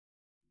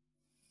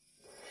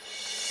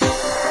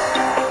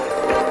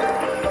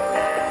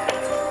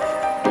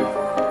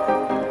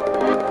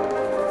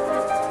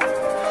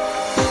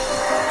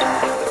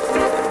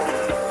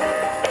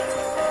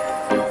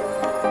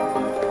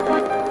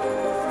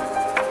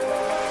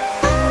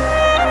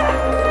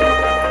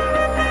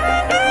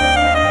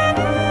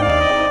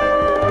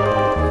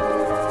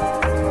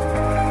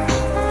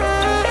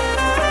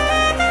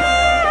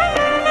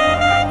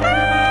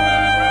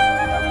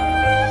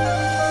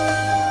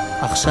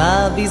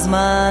עכשיו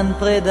בזמן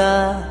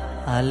פרידה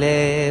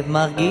הלב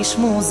מרגיש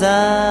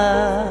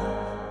מוזר,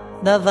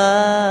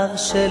 דבר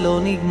שלא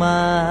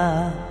נגמר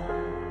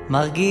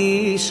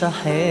מרגיש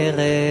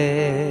אחרת.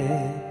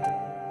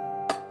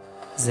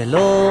 זה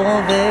לא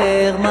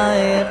עובר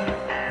מהר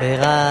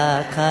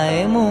ורק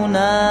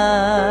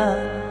האמונה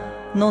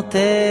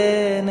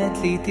נותנת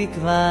לי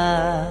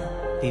תקווה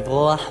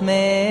לברוח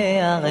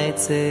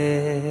מהעצב.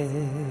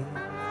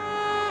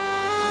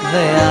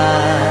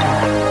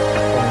 ואת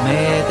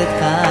עומדת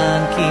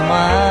כאן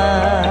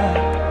כמעט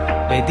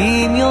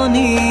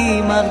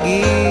בדימיוני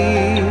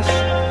מרגיש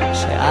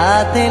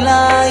שאת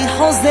אליי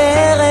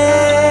חוזרת.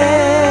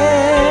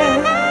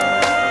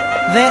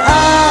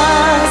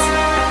 ואז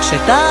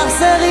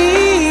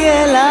כשתחזרי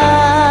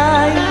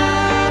אליי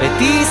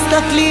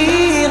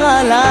ותסתכלי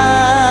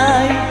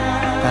עליי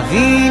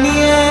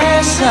תביני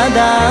יש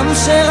אדם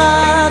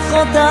שרק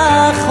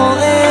אותך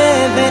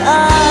אוהב.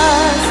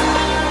 ואז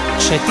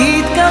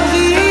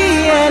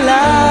כשתתקרבי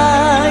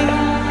אליי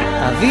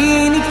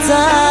תביני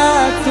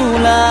קצת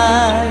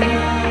אולי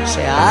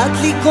שאת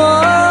לי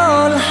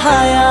כל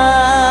חיי.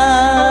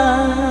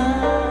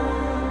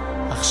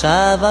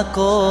 עכשיו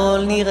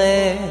הכל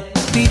נראה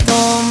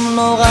פתאום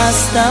נורא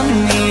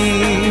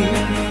סתמי,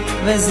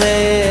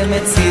 וזה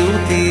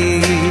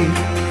מציאותי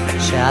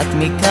שאת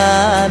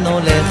מכאן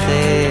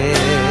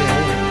הולכת.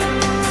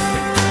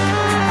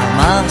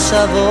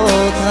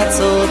 המחשבות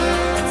רצות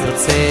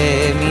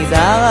יוצא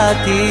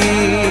מדעתי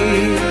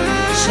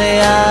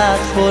שאת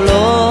פה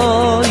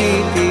לא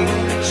איתי,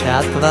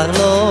 שאת כבר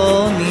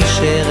לא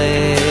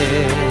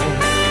נשארת.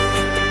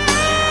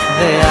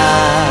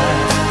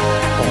 ואת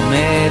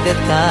עומדת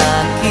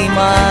כאן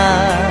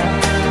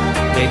כמעט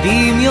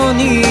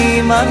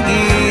בדימיוני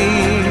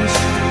מרגיש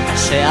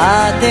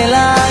שאת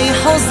אליי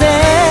חוזרת.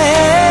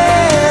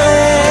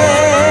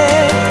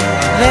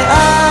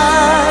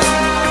 ואז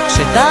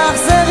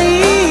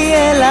כשתחזרי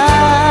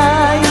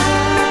אליי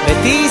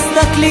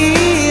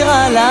ותסתכלי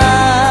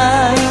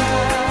עליי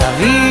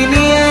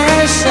תביני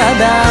יש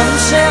אדם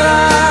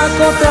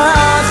שרק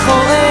אותך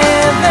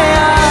אוהב.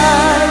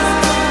 ואז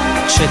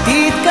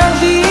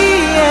כשתתקרבי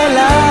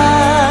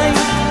אליי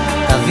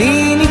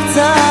תביני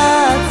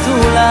קצת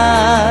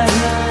אולי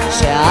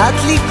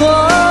שאת לי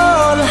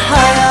כל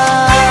חיי.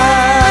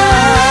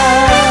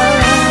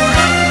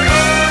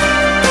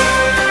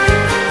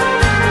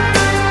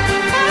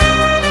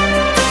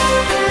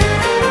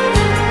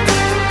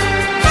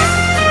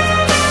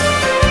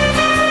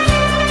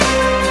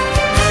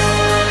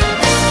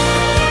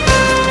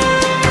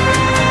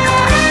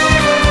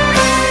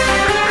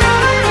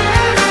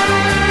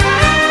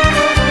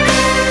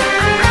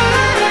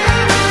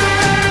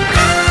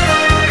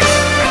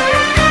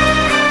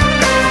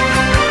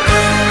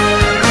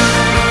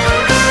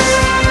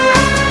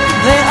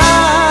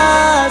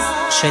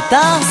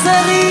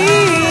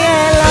 כשתחזרי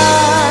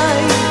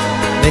אליי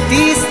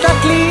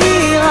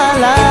ותסתכלי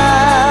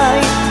עליי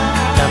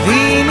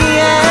תביני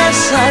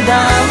יש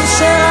אדם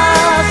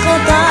שרק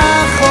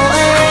אותך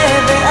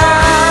אוהב.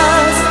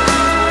 ואז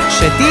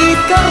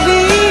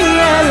כשתתקרבי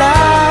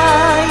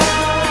אליי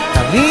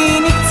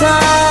תביני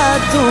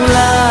קצת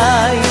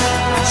אולי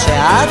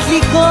שאת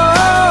לי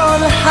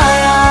כל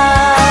חיי.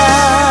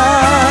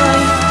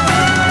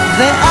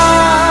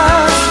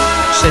 ואז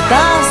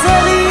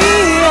כשתחזרי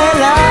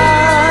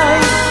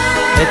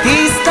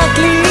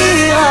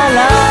ותסתכלי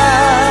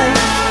עליי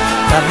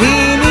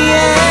תביני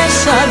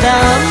יש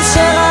אדם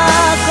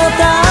שרק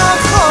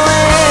אותך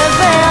אוהב.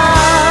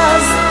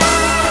 ואז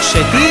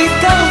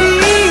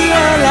כשתתקרבי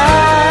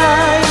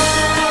אליי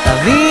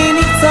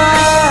תביני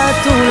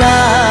קצת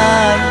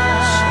אולי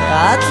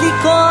שאת לי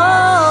כל